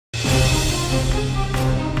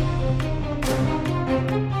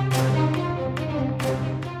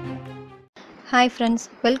Hi friends,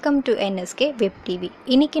 welcome to NSK Web TV.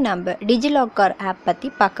 இன்னைக்கு நம்ம DigiLocker App பத்தி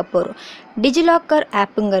பார்க்க போறோம். DigiLocker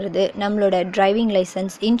Appங்கிறது நம்மளோட driving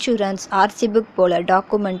licence, insurance, RC book போல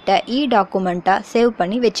டாக்குமெண்ட்டை டாக்குமெண்ட்டா சேவ்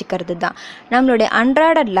பண்ணி வச்சுக்கிறது தான். நம்மளோட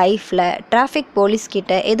அன்றாட லைஃப்ல டிராஃபிக் போலீஸ்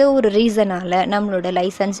கிட்ட ஏதோ ஒரு ரீசனால நம்மளோட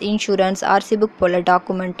லைசென்ஸ், இன்சூரன்ஸ், RC புக் போல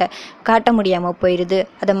டாக்குமெண்ட்டை காட்ட முடியாம போயிடுது.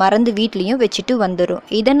 அதை மறந்து வீட்லயும் வச்சுட்டு வந்துடும்.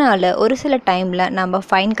 இதனால ஒரு சில டைம்ல நம்ம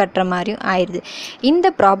ஃபைன் கட்டுற மாதிரியும் ஆயிடுது.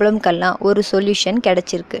 இந்த ப்ராப்ளம்க்கெல்லாம் ஒரு சொல்யூஷன்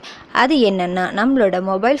கிடைச்சிருக்கு. அது என்னன்னா, நம்மளோட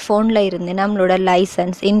மொபைல் ஃபோனில் இருந்து நம்மளோட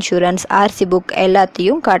லைசன்ஸ், இன்சூரன்ஸ், RC புக்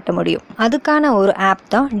எல்லாத்தையும் காட்ட முடியும். அதுக்கான ஒரு ஆப்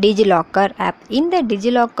தான் DigiLocker App. இந்த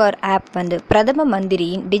DigiLocker App பிரதம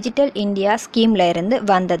மந்திரியின் டிஜிட்டல் இந்தியா ஸ்கீம்ல இருந்து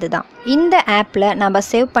வந்தது தான். இந்த ஆப்ல நம்ம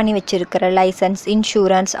சேவ் பண்ணி வச்சிருக்கிற லைசன்ஸ்,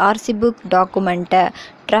 இன்சூரன்ஸ், RC புக் டாக்குமெண்ட்டை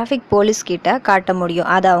டிராஃபிக் போலீஸ் கிட்ட காட்ட முடியும்.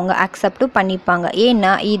 அதை அவங்க அக்செப்டும் பண்ணிப்பாங்க.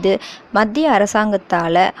 ஏன்னா இது மத்திய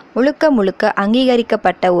அரசாங்கத்தால் முழுக்க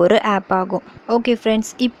அங்கீகரிக்கப்பட்ட ஒரு ஆப் ஆகும். ஓகே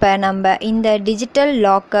ஃப்ரெண்ட்ஸ், இப்போ நம்ம இந்த டிஜிட்டல்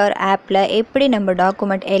லாக்கர் ஆப்பில் எப்படி நம்ம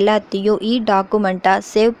டாக்குமெண்ட் எல்லாத்தையும் டாக்குமெண்ட்டாக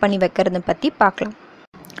சேவ் பண்ணி வைக்கிறத பற்றி பார்க்கலாம்.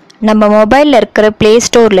 நம்ம மொபைலில் இருக்கிற ப்ளே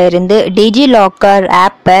ஸ்டோரில் இருந்து DigiLocker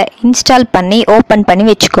ஆப்பை இன்ஸ்டால் பண்ணி ஓப்பன் பண்ணி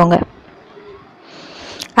வச்சுக்கோங்க.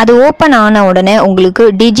 அது ஓப்பன் ஆன உடனே உங்களுக்கு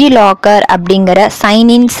DigiLocker அப்படிங்கிற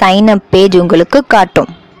சைன்இன் சைன்அப் பேஜ் உங்களுக்கு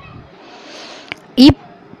காட்டும்.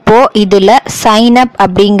 இப்போ இதில் சைன்அப்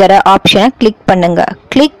அப்படிங்கிற ஆப்ஷனை கிளிக் பண்ணுங்க.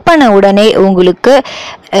 கிளிக் பண்ண உடனே உங்களுக்கு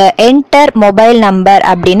என்டர் மொபைல் நம்பர்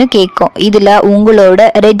அப்படின்னு கேட்கும். இதில் உங்களோட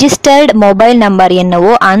ரெஜிஸ்டர்டு மொபைல் நம்பர்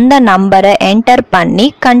என்னவோ அந்த நம்பரை என்டர் பண்ணி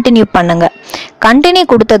கண்டினியூ பண்ணுங்க. கண்டினியூ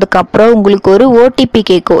கொடுத்ததுக்கப்புறம் உங்களுக்கு ஒரு OTP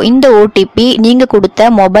கேட்கும். இந்த OTP நீங்கள்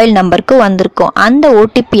கொடுத்த மொபைல் நம்பருக்கு வந்திருக்கும். அந்த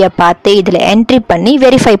OTPயை பார்த்து இதில் என்ட்ரி பண்ணி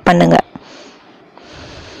வெரிஃபை பண்ணுங்க.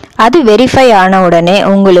 அது வெரிஃபை ஆன உடனே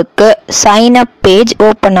உங்களுக்கு சைன்அப் பேஜ்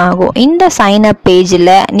ஓப்பன் ஆகும். இந்த சைன்அப்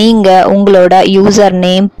பேஜில் நீங்கள் உங்களோட யூசர்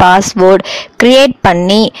நேம், பாஸ்வேர்டு க்ரியேட்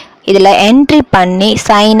பண்ணி இதில் என்ட்ரி பண்ணி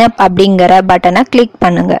சைன்அப் அப்படிங்கிற பட்டனை கிளிக்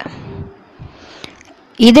பண்ணுங்க.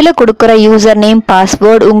 இதில் கொடுக்குற யூசர் நேம்,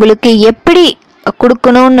 பாஸ்வேர்டு உங்களுக்கு எப்படி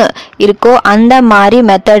கொடுக்கணும்னு இருக்கோ அந்த மாதிரி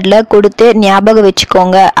மெத்தடில் கொடுத்து ஞாபகம்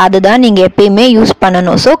வச்சுக்கோங்க. அதுதான் நீங்கள் எப்பயுமே யூஸ்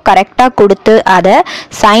பண்ணணும். ஸோ கரெக்டாக கொடுத்து அதை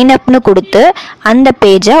சைன்அப்னு கொடுத்து அந்த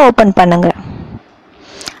பேஜை ஓப்பன் பண்ணுங்க.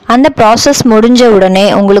 அந்த ப்ராசஸ் முடிஞ்ச உடனே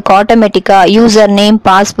உங்களுக்கு ஆட்டோமேட்டிக்காக யூசர் நேம்,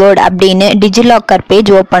 பாஸ்வேர்டு அப்படின்னு DigiLocker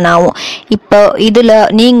பேஜ் ஓப்பன் ஆகும். இப்போ இதில்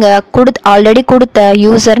நீங்கள் ஆல்ரெடி கொடுத்த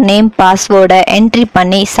யூசர் நேம், பாஸ்வேர்டை என்ட்ரி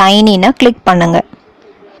பண்ணி சைன்இனை கிளிக் பண்ணுங்க.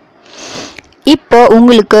 இப்போ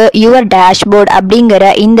உங்களுக்கு யுவர் டேஷ்போர்ட்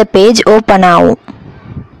அப்படிங்கிற இந்த பேஜ் ஓப்பன் ஆகும்.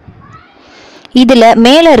 இதில்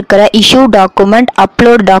மேலே இருக்கிற இஷ்யூ டாக்குமெண்ட்,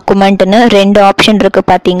 அப்லோட் டாக்குமெண்ட்னு ரெண்டு ஆப்ஷன் இருக்குது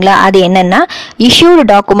பார்த்தீங்களா? அது என்னென்னா, இஷ்யூடு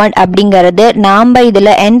டாக்குமெண்ட் அப்படிங்கிறது நாம்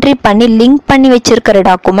இதில் என்ட்ரி பண்ணி லிங்க் பண்ணி வச்சிருக்கிற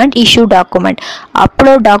document issue document.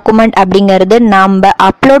 Upload document அப்படிங்கிறது நாம்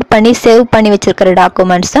அப்லோட் பண்ணி சேவ் பண்ணி வச்சிருக்கிற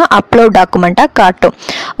டாக்குமெண்ட்ஸ் தான் அப்லோட் டாக்குமெண்ட்டாக காட்டும்.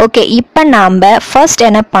 ஓகே, இப்போ நாம் ஃபர்ஸ்ட்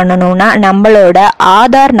என்ன பண்ணணும்னா, நம்மளோட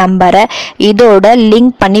ஆதார் நம்பரை இதோட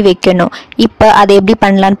லிங்க் பண்ணி வைக்கணும். இப்போ அதை எப்படி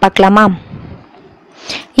பண்ணலான்னு பார்க்கலாமா?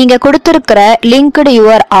 இங்க கொடுத்திருக்கிற லிங்க்டு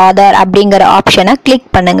யுவர் ஆதார் அப்படிங்கிற ஆப்ஷனை கிளிக்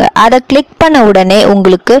பண்ணுங்க. அதை கிளிக் பண்ண உடனே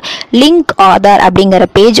உங்களுக்கு லிங்க் ஆதார் அப்படிங்கிற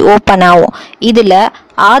பேஜ் ஓப்பன் ஆகும். இதுல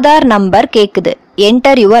ஆதார் நம்பர் கேக்குது,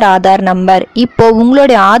 என்டர் யுவர் ஆதார் நம்பர். இப்போ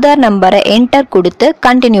உங்களுடைய ஆதார் நம்பரை என்டர் கொடுத்து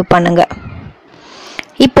கண்டினியூ பண்ணுங்க.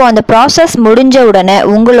 இப்போ அந்த ப்ராசஸ் முடிஞ்ச உடனே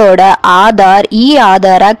உங்களோட ஆதார்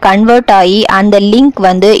ஆதாரா கன்வெர்ட் ஆகி அந்த லிங்க்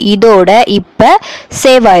இதோட இப்போ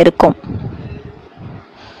சேவ் ஆயிருக்கும்.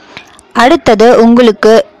 அடுத்தது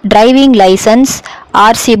உங்களுக்கு டிரைவிங் லைசன்ஸ்,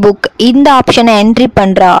 RC புக் இந்த ஆப்ஷனை என்ட்ரி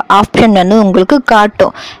பண்ணுற ஆப்ஷன் உங்களுக்கு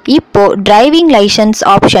காட்டும். இப்போ டிரைவிங் லைசன்ஸ்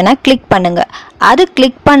ஆப்ஷனை கிளிக் பண்ணுங்க. அது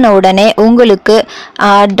கிளிக் பண்ண உடனே உங்களுக்கு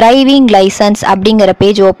டிரைவிங் லைசன்ஸ் அப்படிங்கிற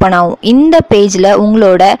பேஜ் ஓப்பன் ஆகும். இந்த பேஜில்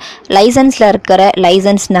உங்களோட லைசன்ஸில் இருக்கிற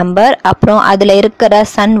லைசன்ஸ் நம்பர், அப்புறம் அதில் இருக்கிற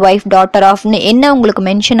சன், ஒய்ஃப், டாட்டர் ஆஃப்னு என்ன உங்களுக்கு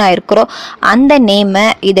மென்ஷன் ஆகிருக்கிறோ அந்த நேமை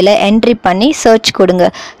இதில் என்ட்ரி பண்ணி சர்ச் கொடுங்க.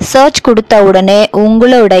 சர்ச் கொடுத்த உடனே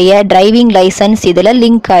உங்களுடைய டிரைவிங் லைசன்ஸ் இதில்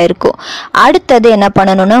லிங்க் ஆயிருக்கும். அடுத்தது என்ன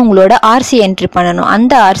பண்ணணும்னா, உங்களோட RC என்ட்ரி பண்ணணும்.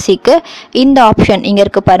 அந்த RCக்கு இந்த ஆப்ஷன் இங்கே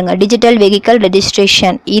இருக்கு பாருங்க, டிஜிட்டல் வெஹிக்கல்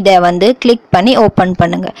ரெஜிஸ்ட்ரேஷன். இதை கிளிக் பண்ணி ஓப்பன்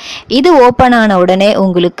பண்ணுங்க. இது ஓப்பன் ஆன உடனே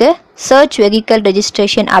உங்களுக்கு சர்ச் வெஹிக்கல்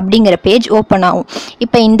ரெஜிஸ்ட்ரேஷன் அப்படிங்கிற பேஜ் ஓப்பன் ஆகும்.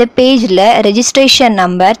 இப்போ இந்த பேஜில் ரெஜிஸ்ட்ரேஷன்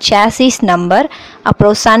நம்பர், சாசிஸ் நம்பர்,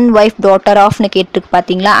 அப்புறம் சன், ஒய்ஃப், டாட்டர் ஆஃப்னு கேட்டிருக்கு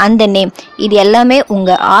பார்த்தீங்களா, அந்த நேம், இது எல்லாமே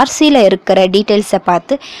உங்கள் RCயில் இருக்கிற டீட்டெயில்ஸை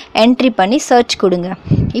பார்த்து என்ட்ரி பண்ணி சர்ச் கொடுங்க.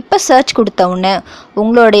 இப்போ சர்ச் கொடுத்த உடனே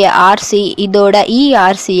உங்களுடைய RC இதோட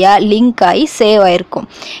RCயாக லிங்க் ஆகி சேவ் ஆகிருக்கும்.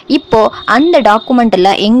 இப்போது அந்த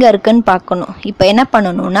டாக்குமெண்ட்டில் எங்கே இருக்குன்னு பார்க்கணும். இப்போ என்ன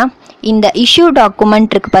பண்ணணும்னா, இந்த இஷ்யூ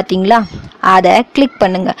டாக்குமெண்ட் இருக்குது பார்த்தீங்களா, அதை கிளிக்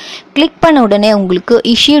பண்ணுங்கள். கிளிக் பண்ண உடனே உங்களுக்கு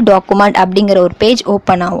இஷ்யூ டாக்குமெண்ட் அப்படிங்கிற ஒரு பேஜ்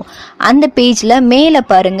ஓப்பன் ஆகும். அந்த பேஜில் மேலே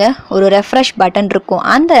பாருங்கள் ஒரு ரெஃப்ரெஷ் பட்டன் இருக்கும்.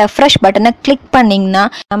 அந்த ரெஃப்ரெஷ் பட்டனை கிளிக் பண்ணிங்கன்னா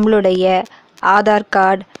நம்மளுடைய Aadhaar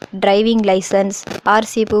card, driving licence,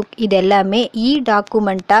 RC book இது எல்லாமே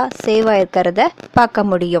டாக்குமெண்ட்டாக சேவ் ஆகிருக்கிறத பார்க்க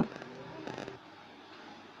முடியும்.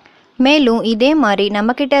 மேலும் இதே மாதிரி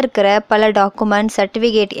நம்மக்கிட்ட இருக்கிற பல டாக்குமெண்ட்,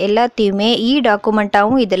 சர்டிஃபிகேட் எல்லாத்தையுமே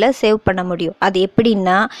டாக்குமெண்ட்டாகவும் இதில் சேவ் பண்ண முடியும். அது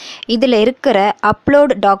எப்படின்னா, இதில் இருக்கிற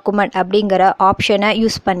அப்லோட் டாக்குமெண்ட் அப்படிங்கிற ஆப்ஷனை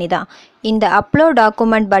யூஸ் பண்ணி தான். இந்த அப்லோட்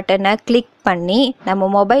டாக்குமெண்ட் பட்டனை கிளிக் பண்ணி நம்ம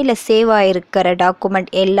மொபைலில் சேவ் ஆகிருக்கிற டாக்குமெண்ட்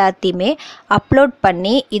எல்லாத்தையுமே அப்லோட்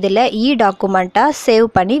பண்ணி இதில் டாக்குமெண்ட்டாக சேவ்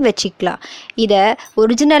பண்ணி வச்சுக்கலாம். இதை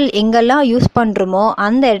ஒரிஜினல் எங்கெல்லாம் யூஸ் பண்ணுறோமோ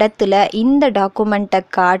அந்த இடத்துல இந்த டாக்குமெண்ட்டை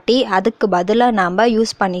காட்டி அதுக்கு பதிலாக நாம்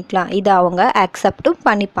யூஸ் பண்ணிக்கலாம். இதை அவங்க அக்செப்டும்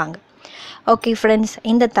பண்ணிப்பாங்க. ஓகே ஃப்ரெண்ட்ஸ்,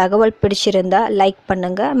 இந்த தகவல் பிடிச்சிருந்தா லைக்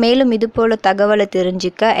பண்ணுங்கள். மேலும் இது போல் தகவலை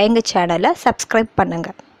தெரிஞ்சுக்க எங்கள் சேனலை சப்ஸ்கிரைப்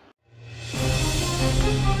பண்ணுங்கள்.